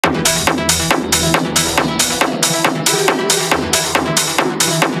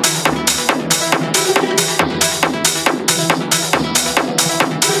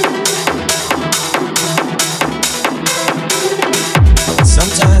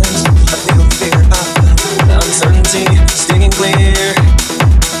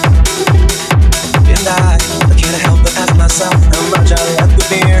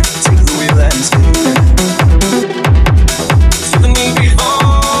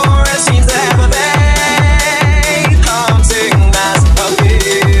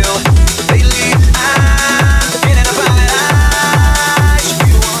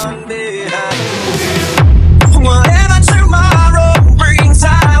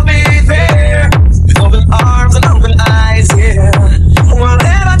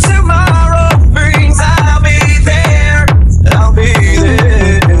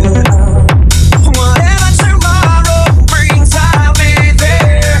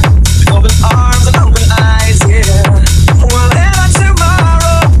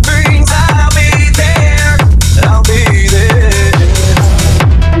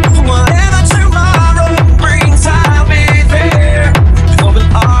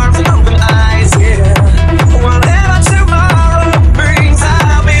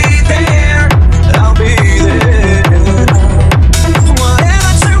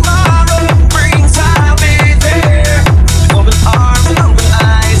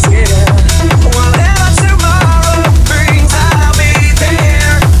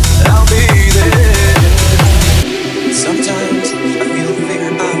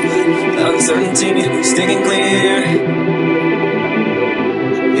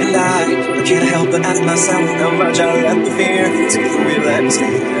can't help but ask myself how much I left of here. See the way that is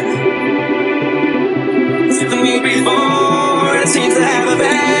here. To me before, it seems to have a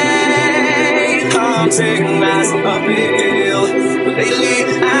bad haunting mass appeal. But lately,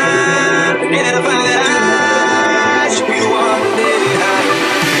 I can't find that I should be the one behind.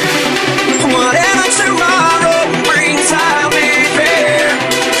 Whatever tomorrow brings, I'll be there.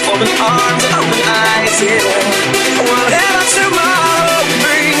 Open arms and open eyes, yeah. Whatever tomorrow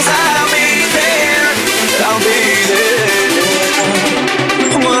brings, I'll be there. I'll be there.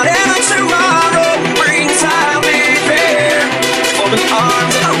 Whatever tomorrow brings, I'll be there. Open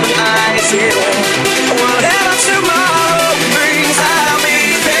arms and open eyes, yeah. Whatever tomorrow brings, I'll be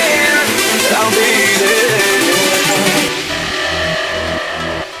there. I'll be there.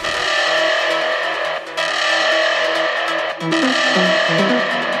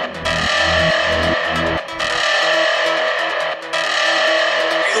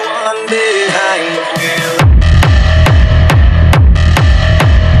 You one behind the wheel.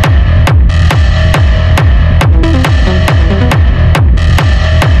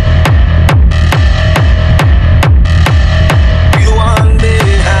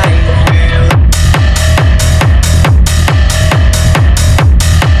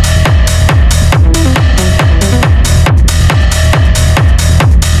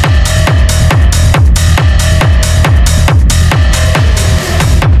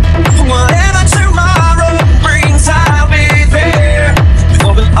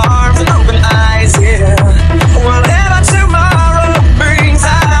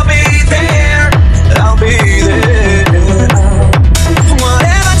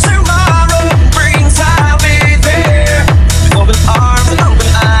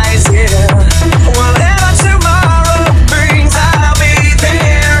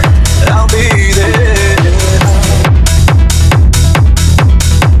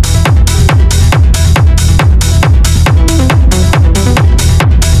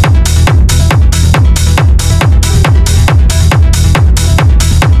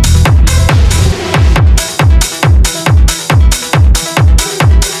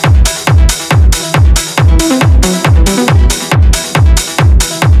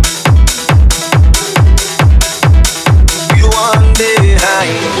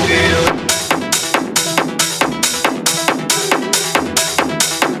 Behind the wheel.